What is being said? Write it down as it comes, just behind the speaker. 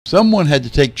someone had to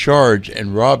take charge,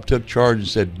 and Rob took charge and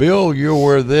said, Bill, you'll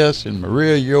wear this, and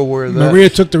Maria, you'll wear that. Maria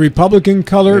took the Republican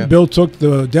color. Bill took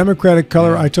the Democratic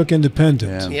color. I took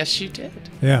independent. Yes, you did.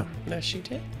 Yeah. Yes, you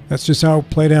did. That's just how it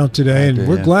played out today, and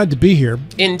we're glad to be here.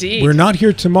 Indeed. We're not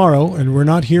here tomorrow, and we're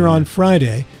not here on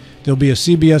Friday. There'll be a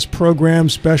CBS program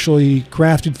specially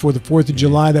crafted for the 4th of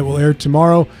July that will air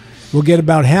tomorrow. We'll get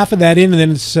about half of that in, and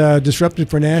then it's disrupted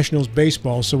for Nationals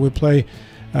baseball, so we'll play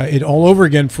it all over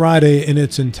again Friday in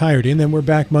its entirety, and then we're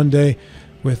back Monday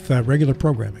with regular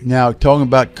programming. Now, talking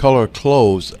about color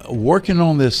clothes, working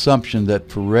on the assumption that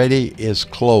Ferretti is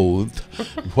clothed,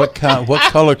 what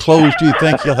color clothes do you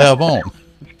think he'll have on?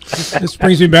 This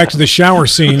brings me back to the shower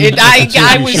scene.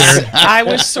 I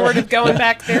was sort of going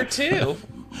back there, too.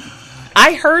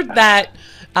 I heard that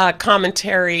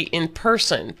commentary in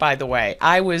person, by the way.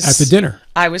 I was at the dinner.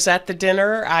 I was at the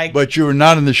dinner. But you were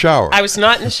not in the shower. I was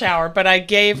not in the shower, but I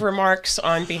gave remarks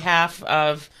on behalf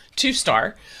of Two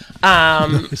Star,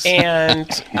 and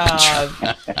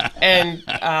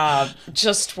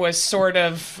just was sort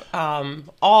of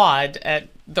awed at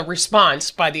the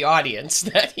response by the audience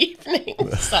that evening.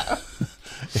 So,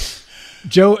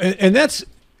 Joe, and that's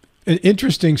an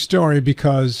interesting story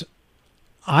because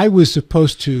I was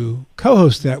supposed to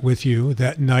co-host that with you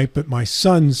that night, but my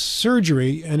son's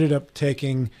surgery ended up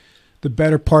taking the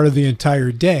better part of the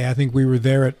entire day. I think we were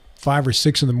there at 5 or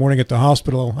 6 in the morning at the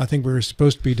hospital. I think we were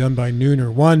supposed to be done by noon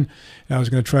or 1. And I was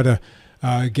going to try to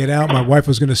get out. My wife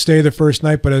was going to stay the first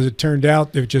night, but as it turned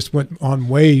out, it just went on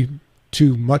way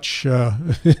too much,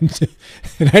 and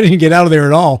I didn't get out of there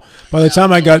at all. By the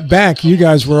time I got back, you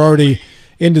guys were already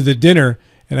into the dinner.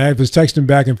 And I was texting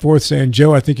back and forth saying,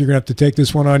 Joe, I think you're going to have to take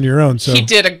this one on your own. So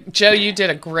Joe, you did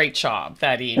a great job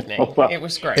that evening. It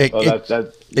was great.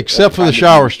 Except for the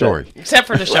shower story. Except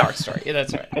for the shower story. Yeah,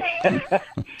 that's right.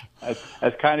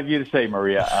 That's kind of you to say,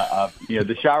 Maria.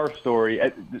 The shower story,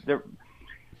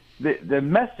 the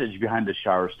message behind the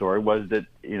shower story was that,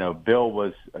 Bill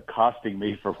was accosting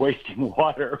me for wasting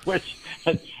water, which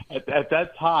at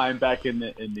that time, back in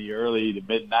the early to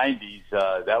mid-'90s,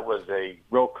 that was a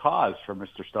real cause for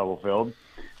Mr. Stubblefield,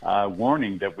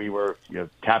 warning that we were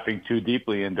tapping too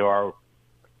deeply into our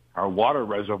water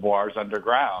reservoirs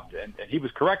underground. And he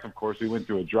was correct, of course. We went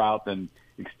through a drought and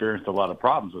experienced a lot of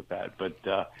problems with that. But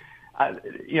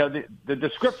the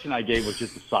description I gave was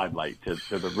just a sidelight to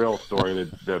the real story.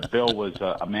 That Bill was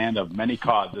a man of many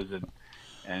causes,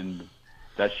 and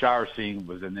that shower scene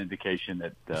was an indication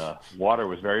that water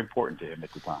was very important to him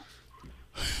at the time.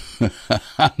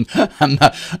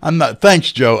 I'm not.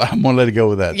 Thanks, Joe. I'm gonna let it go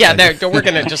with that. Yeah, we're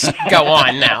gonna just go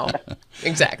on now.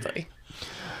 Exactly.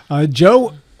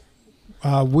 Joe,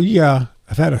 we have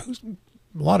had a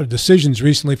lot of decisions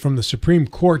recently from the Supreme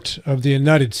Court of the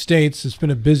United States. It's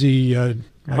been a busy,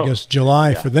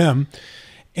 July for them.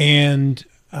 And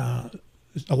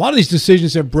a lot of these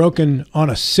decisions have broken on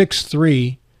a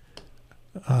 6-3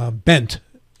 bent.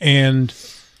 And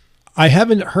I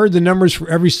haven't heard the numbers for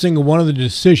every single one of the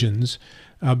decisions,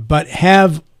 but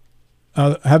have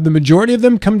the majority of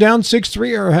them come down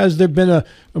 6-3, or has there been a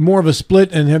more of a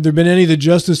split, and have there been any of the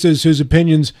justices whose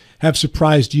opinions have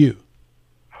surprised you?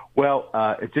 Well,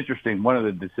 it's interesting. One of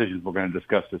the decisions we're going to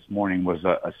discuss this morning was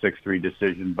a 6-3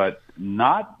 decision, but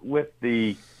not with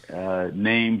the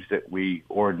names that we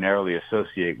ordinarily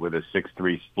associate with a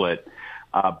 6-3 split.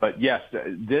 But yes,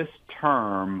 this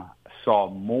term saw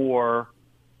more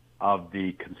of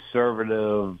the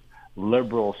conservative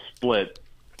liberal split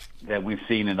that we've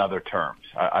seen in other terms.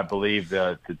 I believe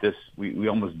that we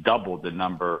almost doubled the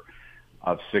number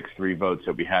of 6-3 votes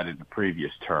that we had in the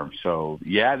previous term. So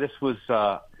yeah, this was,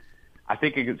 I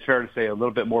think it's fair to say, a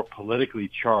little bit more politically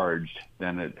charged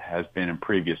than it has been in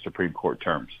previous Supreme Court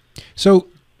terms. So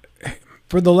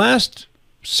for the last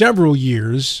several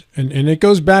years, and it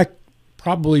goes back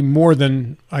probably more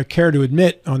than I care to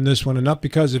admit on this one, and not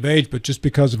because of age, but just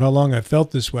because of how long I've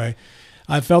felt this way,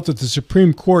 I felt that the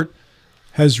Supreme Court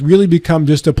has really become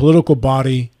just a political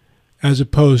body as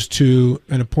opposed to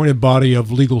an appointed body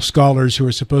of legal scholars who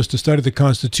are supposed to study the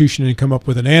Constitution and come up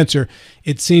with an answer.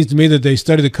 It seems to me that they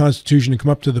study the Constitution and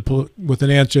come up to with an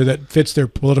answer that fits their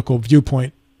political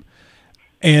viewpoint.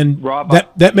 And Rob,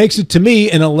 that makes it, to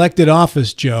me, an elected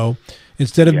office, Joe,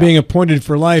 instead of being appointed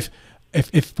for life.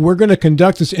 If we're going to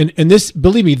conduct this, and this,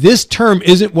 believe me, this term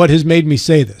isn't what has made me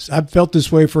say this. I've felt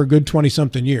this way for a good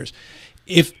 20-something years.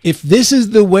 If this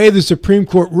is the way the Supreme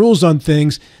Court rules on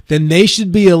things, then they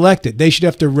should be elected. They should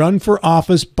have to run for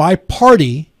office by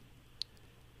party,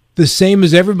 the same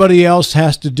as everybody else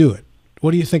has to do it.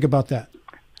 What do you think about that?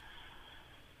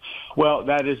 Well,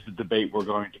 that is the debate we're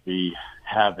going to be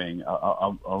having,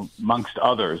 amongst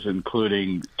others,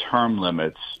 including term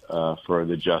limits for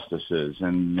the justices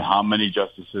and how many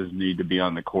justices need to be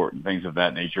on the court and things of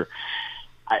that nature.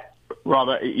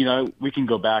 Rob, we can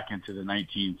go back into the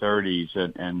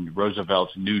 1930s and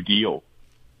Roosevelt's New Deal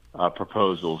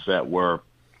proposals that were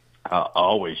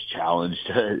always challenged,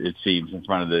 it seems, in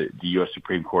front of the U.S.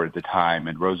 Supreme Court at the time,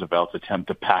 and Roosevelt's attempt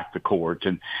to pack the court.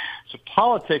 And so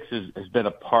politics has been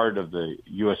a part of the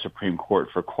U.S. Supreme Court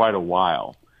for quite a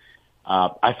while.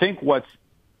 I think what's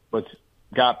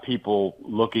got people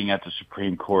looking at the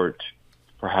Supreme Court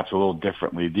perhaps a little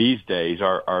differently these days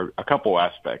are a couple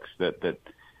aspects that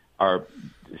are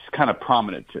kind of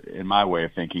prominent in my way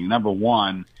of thinking. Number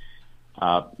one,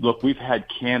 look, we've had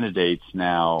candidates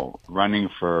now running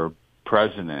for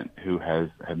president who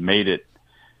have made it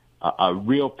a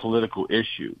real political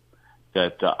issue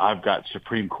that I've got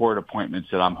Supreme Court appointments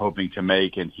that I'm hoping to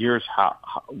make, and here's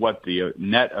what the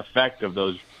net effect of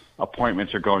those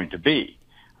appointments are going to be.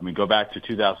 I mean, go back to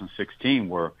 2016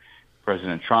 where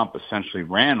President Trump essentially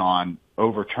ran on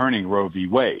overturning Roe v.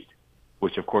 Wade,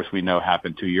 which of course we know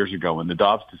happened 2 years ago in the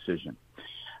Dobbs decision.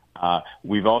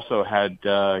 We've also had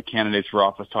candidates for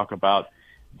office talk about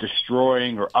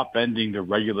destroying or upending the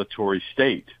regulatory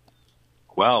state.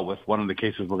 Well, with one of the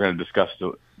cases we're going to discuss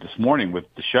this morning with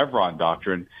the Chevron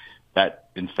doctrine, that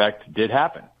in fact did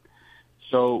happen.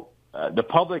 So the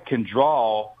public can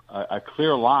draw a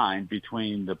clear line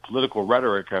between the political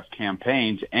rhetoric of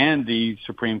campaigns and the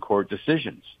Supreme Court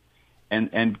decisions,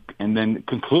 and then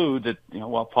conclude that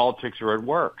politics are at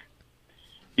work.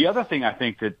 The other thing I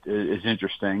think that is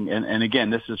interesting, and again,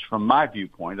 this is from my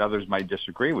viewpoint, others might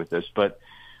disagree with this, but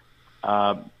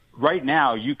right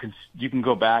now you can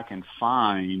go back and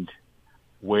find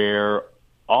where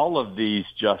all of these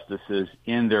justices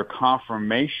in their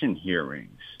confirmation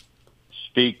hearings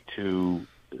speak to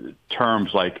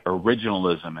terms like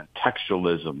originalism and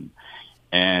textualism,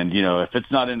 and if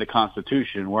it's not in the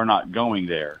Constitution, we're not going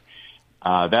there.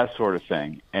 That sort of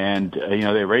thing. And,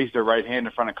 they raised their right hand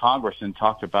in front of Congress and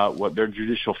talked about what their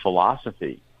judicial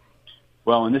philosophy.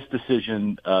 Well, in this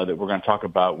decision that we're going to talk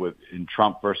about in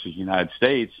Trump versus United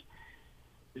States,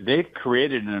 they've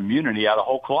created an immunity out of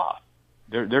whole cloth.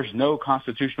 There's no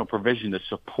constitutional provision that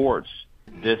supports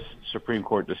this Supreme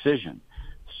Court decision.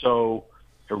 So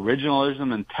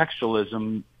originalism and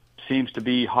textualism seems to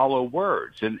be hollow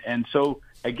words. And so,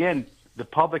 again, the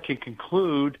public can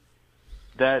conclude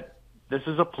that this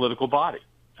is a political body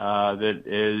that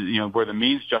is, where the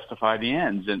means justify the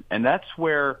ends. And that's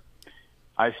where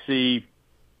I see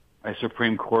a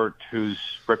Supreme Court whose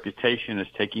reputation is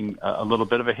taking a little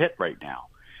bit of a hit right now.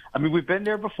 I mean, we've been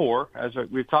there before, as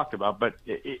we've talked about, but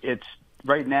it's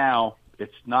right now,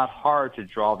 it's not hard to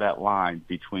draw that line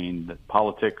between the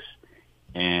politics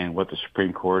and what the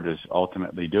Supreme Court is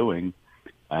ultimately doing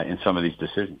in some of these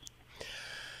decisions.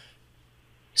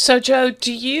 So, Joe,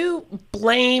 do you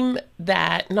blame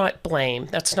that, not blame,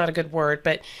 that's not a good word,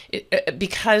 but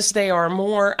because they are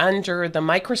more under the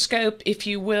microscope, if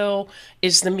you will,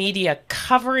 is the media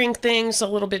covering things a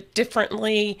little bit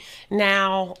differently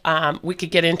now? We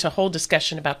could get into a whole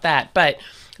discussion about that, but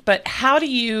how do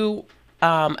you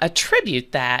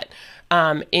attribute that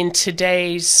in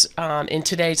today's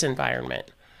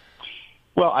environment?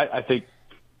 Well, I think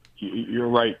you're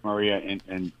right, Maria,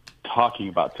 and talking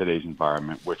about today's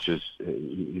environment, which is,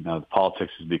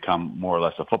 politics has become more or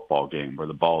less a football game where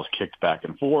the ball is kicked back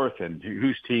and forth and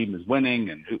whose team is winning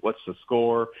and what's the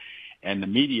score. And the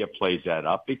media plays that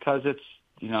up because it's,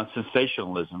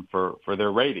 sensationalism for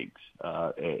their ratings.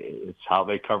 It's how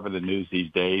they cover the news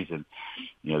these days. And,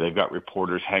 they've got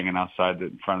reporters hanging outside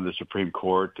in front of the Supreme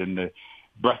Court and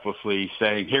breathlessly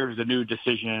saying, here's the new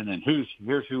decision and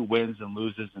here's who wins and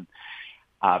loses. And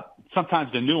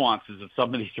sometimes the nuances of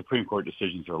some of these Supreme Court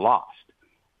decisions are lost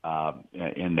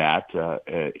in that,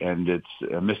 and it's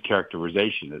a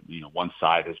mischaracterization that one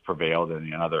side has prevailed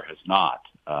and the other has not.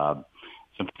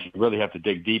 Sometimes you really have to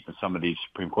dig deep in some of these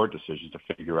Supreme Court decisions to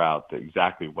figure out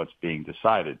exactly what's being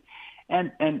decided.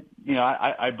 And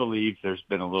I believe there's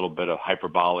been a little bit of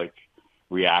hyperbolic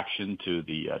reaction to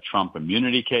the Trump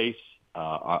immunity case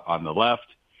on the left.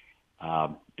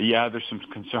 Yeah, there's some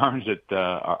concerns that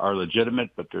are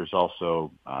legitimate, but there's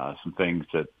also some things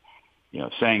that,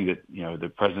 saying that, the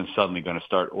president's suddenly going to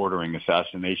start ordering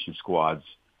assassination squads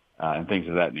and things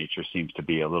of that nature seems to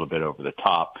be a little bit over the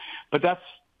top. But that's,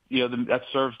 that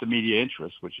serves the media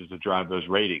interest, which is to drive those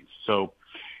ratings. So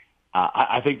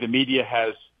I think the media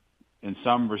has, in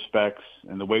some respects,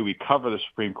 and the way we cover the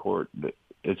Supreme Court,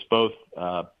 it's both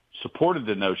supported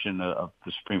the notion of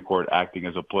the Supreme Court acting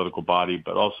as a political body,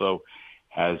 but also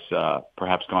has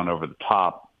perhaps gone over the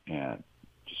top and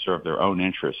to serve their own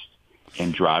interests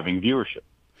in driving viewership.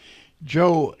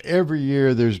 Joe, every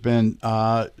year there's been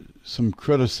some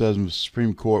criticism of the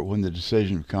Supreme Court when the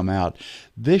decisions come out.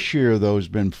 This year, though, there's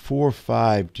been 4 or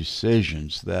 5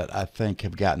 decisions that I think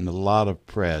have gotten a lot of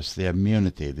press. The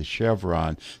immunity, the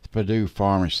Chevron, the Purdue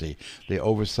Pharmacy, the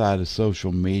oversight of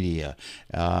social media,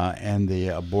 and the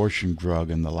abortion drug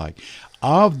and the like.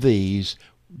 Of these,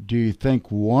 do you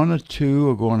think 1 or 2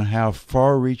 are going to have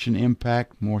far-reaching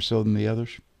impact more so than the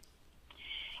others?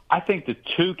 I think the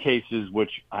 2 cases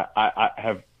which I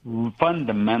have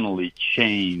fundamentally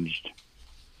changed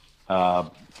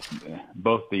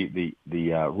both the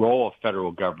role of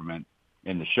federal government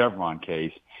in the Chevron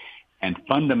case and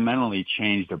fundamentally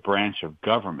changed a branch of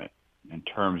government in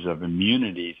terms of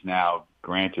immunities now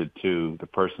granted to the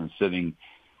person sitting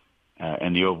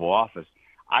in the Oval Office.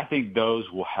 I think those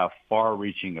will have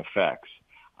far-reaching effects.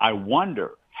 I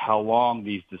wonder how long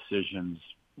these decisions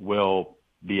will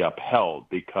be upheld,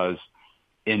 because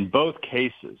in both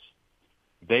cases,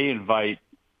 they invite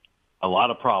a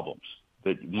lot of problems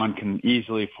that one can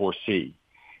easily foresee.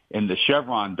 In the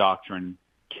Chevron doctrine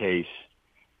case,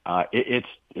 it's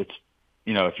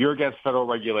if you're against federal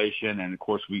regulation, and of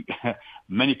course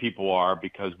many people are,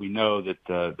 because we know that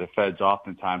the feds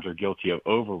oftentimes are guilty of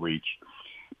overreach.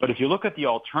 But if you look at the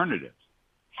alternatives,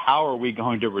 how are we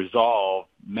going to resolve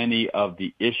many of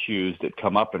the issues that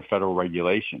come up in federal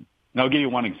regulation? And I'll give you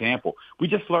one example. We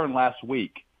just learned last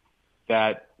week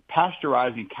that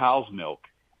pasteurizing cow's milk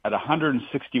at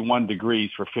 161 degrees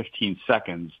for 15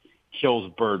 seconds kills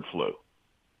bird flu.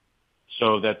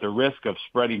 So that the risk of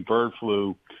spreading bird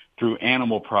flu through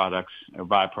animal products or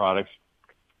byproducts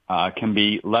can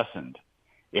be lessened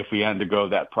if we undergo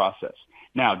that process.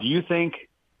 Now, do you think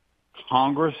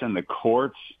Congress and the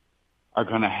courts are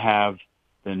going to have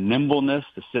the nimbleness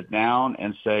to sit down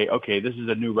and say, okay, this is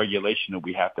a new regulation that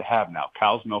we have to have now.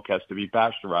 Cow's milk has to be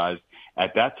pasteurized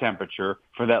at that temperature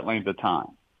for that length of time.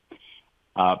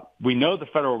 We know the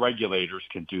federal regulators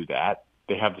can do that.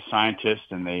 They have the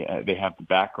scientists and they have the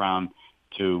background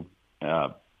to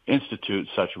institute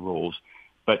such rules.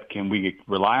 But can we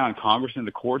rely on Congress and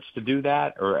the courts to do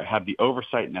that, or have the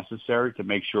oversight necessary to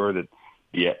make sure that,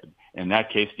 in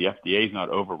that case, the FDA is not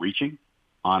overreaching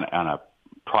on a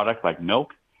product like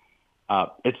milk?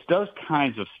 It's those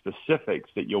kinds of specifics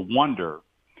that you'll wonder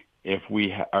if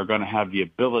we are going to have the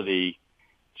ability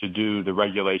to do the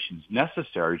regulations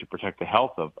necessary to protect the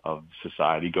health of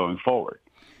society going forward.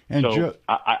 And so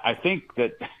I think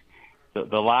that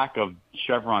the lack of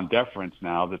Chevron deference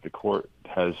now that the court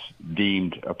has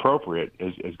deemed appropriate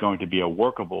is going to be a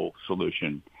workable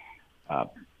solution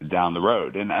down the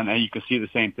road. And you can see the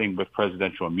same thing with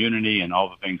presidential immunity and all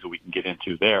the things that we can get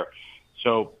into there.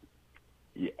 So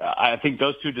I think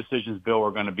those 2 decisions, Bill,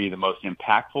 are going to be the most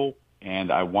impactful,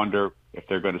 and I wonder if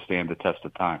they're going to stand the test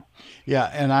of time. Yeah,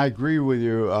 and I agree with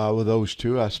you with those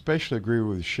 2. I especially agree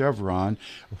with Chevron.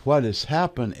 What has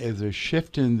happened is they're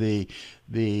shifting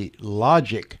the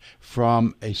logic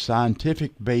from a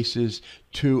scientific basis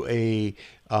to a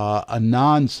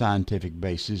non-scientific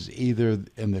basis, either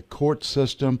in the court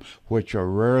system, which are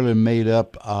rarely made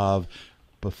up of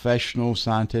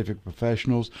scientific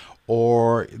professionals,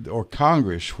 or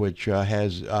Congress, which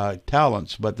has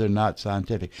talents, but they're not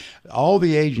scientific. All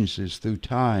the agencies through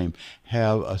time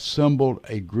have assembled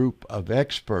a group of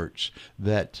experts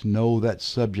that know that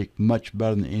subject much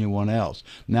better than anyone else.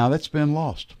 Now that's been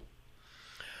lost.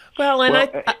 Well,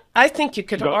 I think you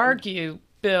could argue,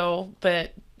 Bill,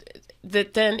 that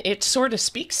then it sort of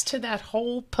speaks to that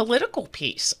whole political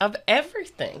piece of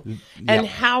everything and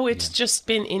how it's just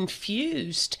been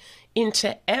infused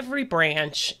into every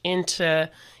branch, into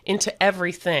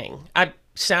everything. I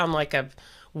sound like a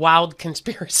wild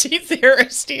conspiracy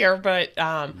theorist here, but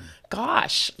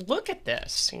gosh, look at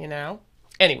this,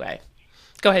 Anyway,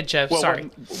 go ahead, Joe. Well, sorry.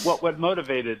 What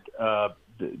motivated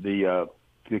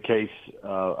the case,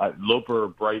 Loper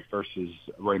Bright versus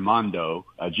Raimondo,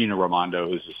 Gina Raimondo,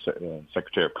 who's the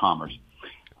Secretary of Commerce.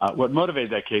 What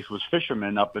motivated that case was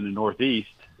fishermen up in the Northeast,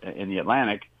 in the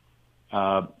Atlantic.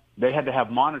 They had to have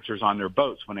monitors on their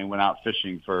boats when they went out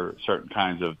fishing for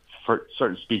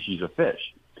certain species of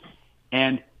fish.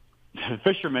 And the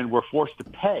fishermen were forced to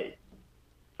pay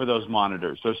for those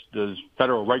monitors, those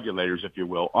federal regulators, if you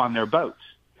will, on their boats.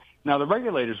 Now, the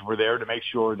regulators were there to make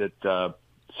sure that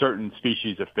certain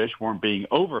species of fish weren't being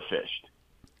overfished,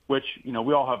 which,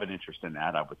 we all have an interest in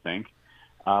that, I would think.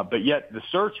 But yet the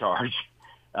surcharge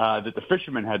that the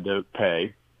fishermen had to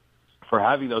pay for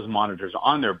having those monitors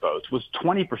on their boats was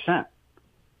 20%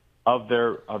 of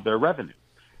their revenue.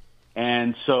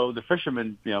 And so the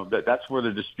fishermen, that's where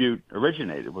the dispute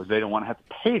originated, was they don't want to have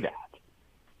to pay that.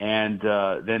 And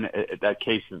then that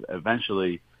case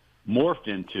eventually morphed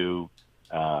into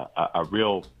a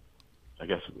real, I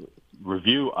guess,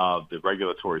 review of the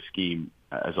regulatory scheme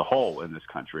as a whole in this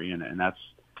country, and that's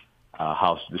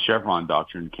how the Chevron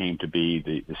doctrine came to be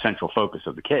the central focus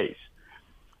of the case.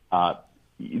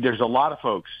 There's a lot of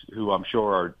folks who I'm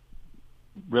sure are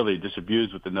really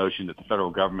disabused with the notion that the federal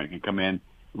government can come in,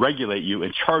 regulate you,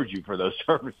 and charge you for those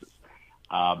services.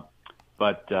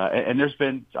 But there's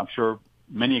been, I'm sure,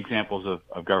 many examples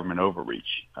of government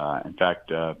overreach. In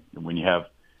fact, when you have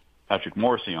Patrick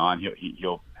Morrissey on,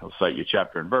 he'll cite you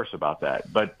chapter and verse about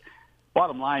that. But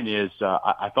bottom line is,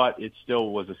 I thought it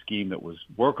still was a scheme that was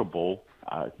workable.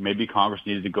 Maybe Congress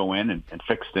needed to go in and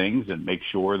fix things and make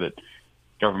sure that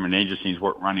government agencies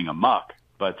weren't running amok.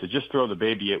 But to just throw the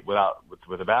baby with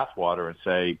the bathwater and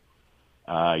say,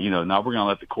 now we're going to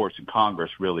let the courts and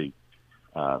Congress really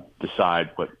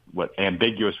decide what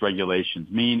ambiguous regulations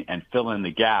mean and fill in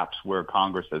the gaps where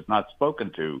Congress has not spoken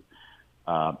to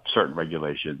certain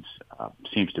regulations,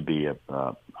 seems to be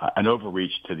an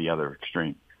overreach to the other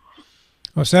extreme.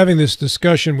 I was having this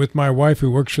discussion with my wife,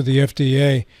 who works for the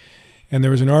FDA, and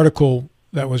there was an article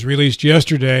that was released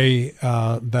yesterday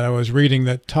that I was reading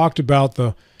that talked about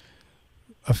the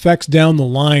effects down the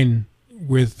line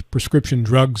with prescription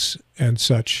drugs and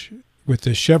such with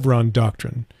the Chevron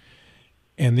doctrine.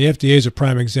 And the FDA is a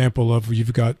prime example of,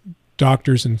 you've got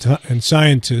doctors and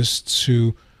scientists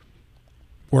who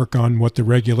work on what the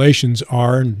regulations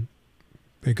are, and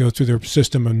they go through their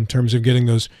system in terms of getting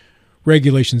those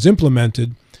regulations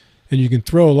implemented. And you can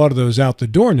throw a lot of those out the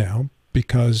door now,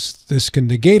 because this can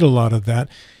negate a lot of that.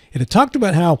 And it talked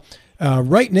about how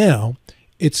right now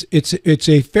it's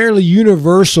a fairly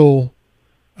universal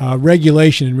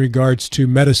regulation in regards to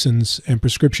medicines and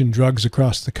prescription drugs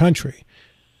across the country.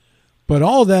 But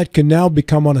all that can now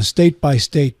become on a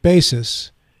state-by-state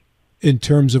basis in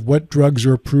terms of what drugs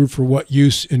are approved for what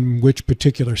use in which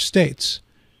particular states,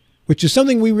 which is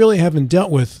something we really haven't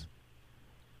dealt with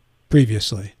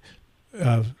previously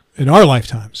in our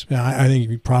lifetimes. Now, I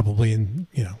think probably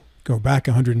go back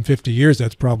 150 years,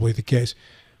 that's probably the case.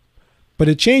 But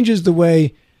it changes the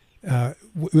way,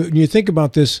 when you think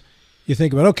about this, you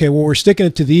think about, okay, well, we're sticking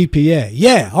it to the EPA.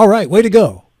 Yeah, all right, way to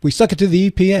go. We stuck it to the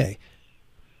EPA.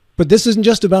 But this isn't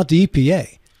just about the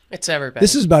EPA. It's everybody.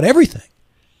 This is about everything.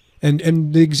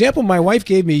 And the example my wife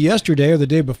gave me yesterday or the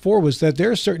day before was that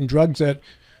there are certain drugs that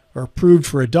are approved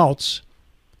for adults,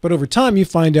 but over time you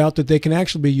find out that they can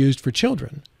actually be used for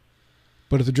children.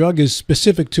 But if the drug is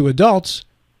specific to adults,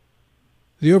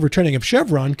 the overturning of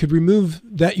Chevron could remove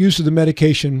that use of the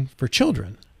medication for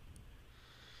children.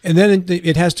 And then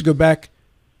it has to go back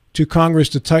to Congress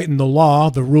to tighten the law,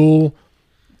 the rule,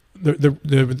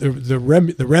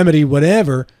 the remedy,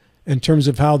 whatever, in terms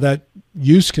of how that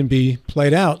use can be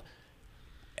played out.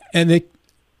 And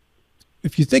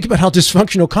if you think about how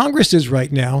dysfunctional Congress is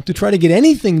right now, to try to get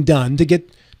anything done, to get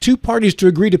two parties to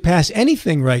agree to pass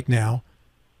anything right now,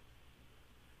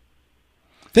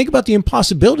 think about the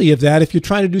impossibility of that if you're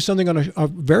trying to do something on a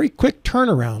very quick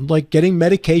turnaround, like getting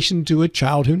medication to a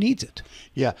child who needs it.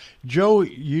 Yeah. Joe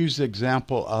used the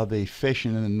example of the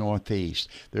fishing in the Northeast.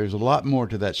 There's a lot more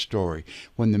to that story.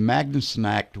 When the Magnuson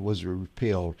Act was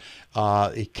repealed,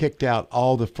 it kicked out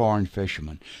all the foreign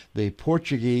fishermen. The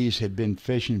Portuguese had been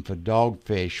fishing for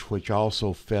dogfish, which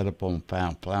also fed upon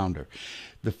flounder.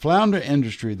 The flounder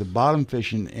industry, the bottom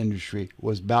fishing industry,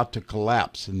 was about to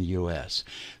collapse in the U.S.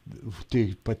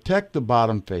 To protect the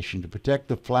bottom fishing, to protect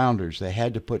the flounders, they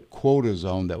had to put quotas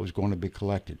on that was going to be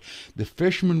collected. The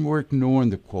fishermen were ignoring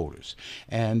the quotas,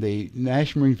 and the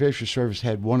National Marine Fisheries Service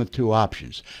had one of two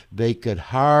options. They could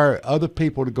hire other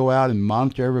people to go out and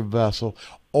monitor every vessel,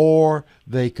 or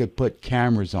they could put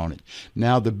cameras on it.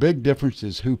 Now, the big difference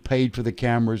is who paid for the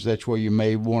cameras. That's where you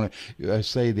may want to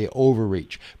say the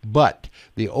overreach. But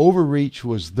the overreach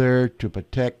was there to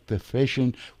protect the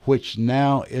fishing, which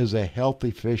now is a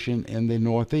healthy fishing in the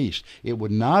Northeast. It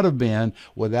would not have been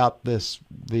without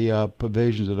the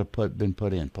provisions that have been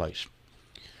put in place.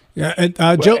 Yeah, and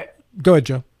Joe, go ahead,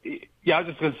 Joe. Yeah, I was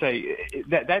just going to say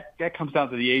that comes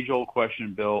down to the age-old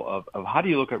question, Bill, of how do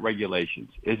you look at regulations?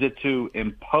 Is it to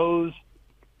impose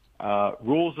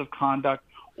rules of conduct,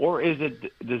 or is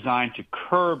it designed to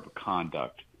curb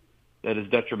conduct that is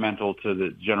detrimental to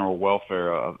the general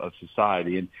welfare of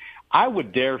society? And I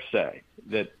would dare say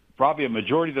that probably a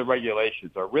majority of the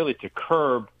regulations are really to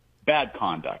curb bad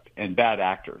conduct and bad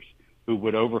actors who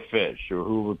would overfish or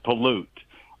who would pollute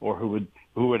or who would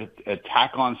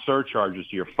tack on surcharges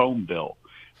to your phone bill.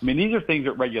 I mean, these are things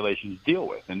that regulations deal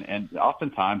with, and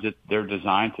oftentimes they're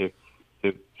designed to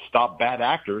to stop bad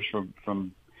actors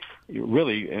from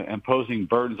really imposing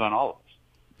burdens on all of us.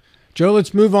 Joe,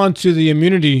 let's move on to the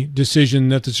immunity decision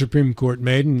that the Supreme Court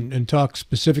made and talk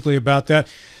specifically about that.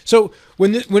 So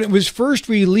when it was first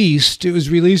released, it was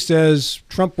released as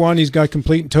Trump won, he's got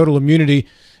complete and total immunity.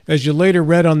 As you later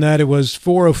read on that, it was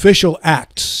for official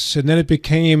acts, and then it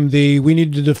became we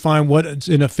need to define what's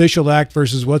an official act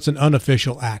versus what's an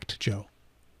unofficial act, Joe.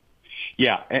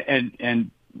 Yeah,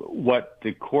 and what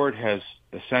the court has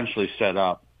essentially set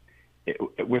up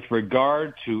with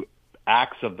regard to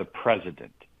acts of the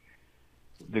president,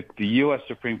 the U.S.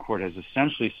 Supreme Court has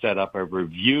essentially set up a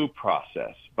review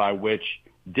process by which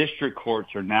district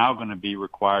courts are now going to be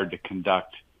required to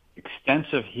conduct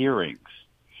extensive hearings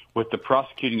with the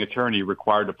prosecuting attorney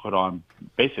required to put on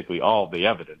basically all the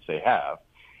evidence they have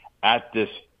at this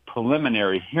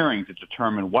preliminary hearing to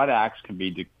determine what acts can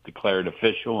be declared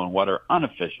official and what are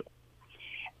unofficial.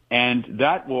 And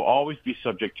that will always be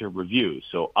subject to review.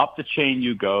 So up the chain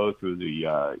you go through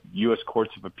the U.S.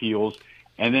 Courts of Appeals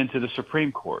and then to the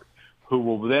Supreme Court, who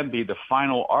will then be the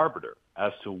final arbiter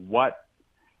as to what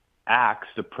acts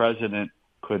the president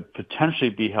could potentially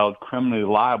be held criminally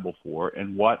liable for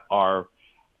and what are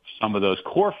some of those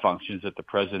core functions that the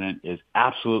president is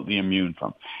absolutely immune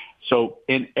from. So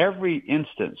in every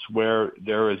instance where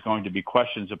there is going to be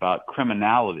questions about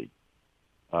criminality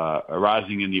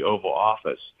arising in the Oval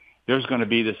Office, there's going to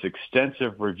be this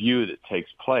extensive review that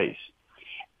takes place.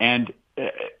 And,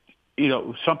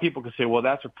 some people can say, well,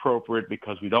 that's appropriate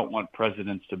because we don't want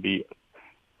presidents to be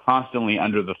constantly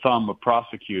under the thumb of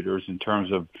prosecutors in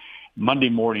terms of Monday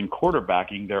morning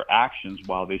quarterbacking their actions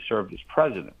while they served as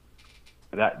president.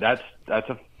 That's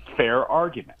a fair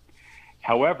argument.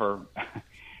 However,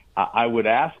 I would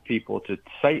ask people to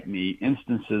cite me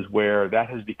instances where that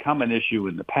has become an issue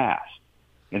in the past.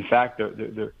 In fact,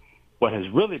 what has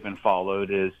really been followed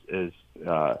is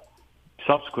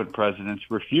subsequent presidents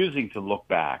refusing to look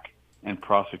back and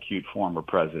prosecute former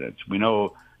presidents. We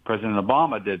know President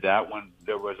Obama did that when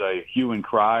there was a hue and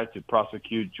cry to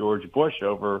prosecute George Bush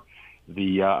over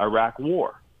the Iraq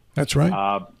War. That's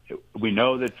right. We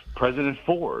know that President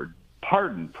Ford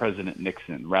pardoned President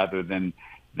Nixon rather than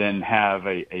have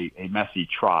a messy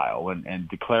trial and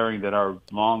declaring that our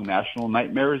long national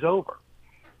nightmare is over.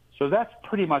 So that's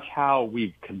pretty much how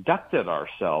we've conducted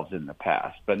ourselves in the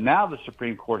past. But now the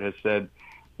Supreme Court has said,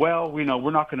 well, we're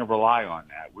not going to rely on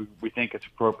that. We think it's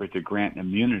appropriate to grant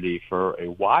immunity for a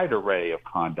wide array of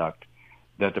conduct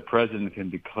that the president can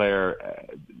declare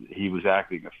he was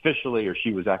acting officially or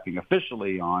she was acting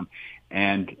officially on,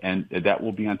 and that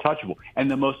will be untouchable.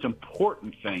 And the most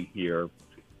important thing here...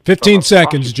 15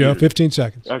 seconds, Joe, 15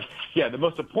 seconds. The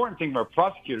most important thing from a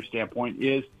prosecutor standpoint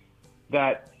is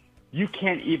that you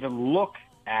can't even look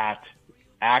at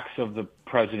acts of the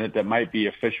president that might be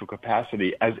official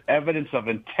capacity as evidence of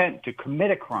intent to commit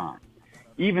a crime.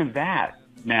 Even that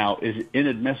now is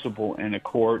inadmissible in a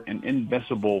court and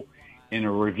inadmissible in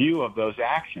a review of those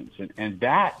actions. And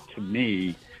that, to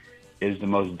me, is the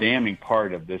most damning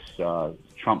part of this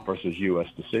Trump versus U.S.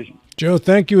 decision. Joe,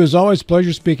 thank you. As always,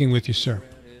 pleasure speaking with you, sir.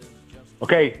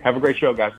 Okay, have a great show, guys.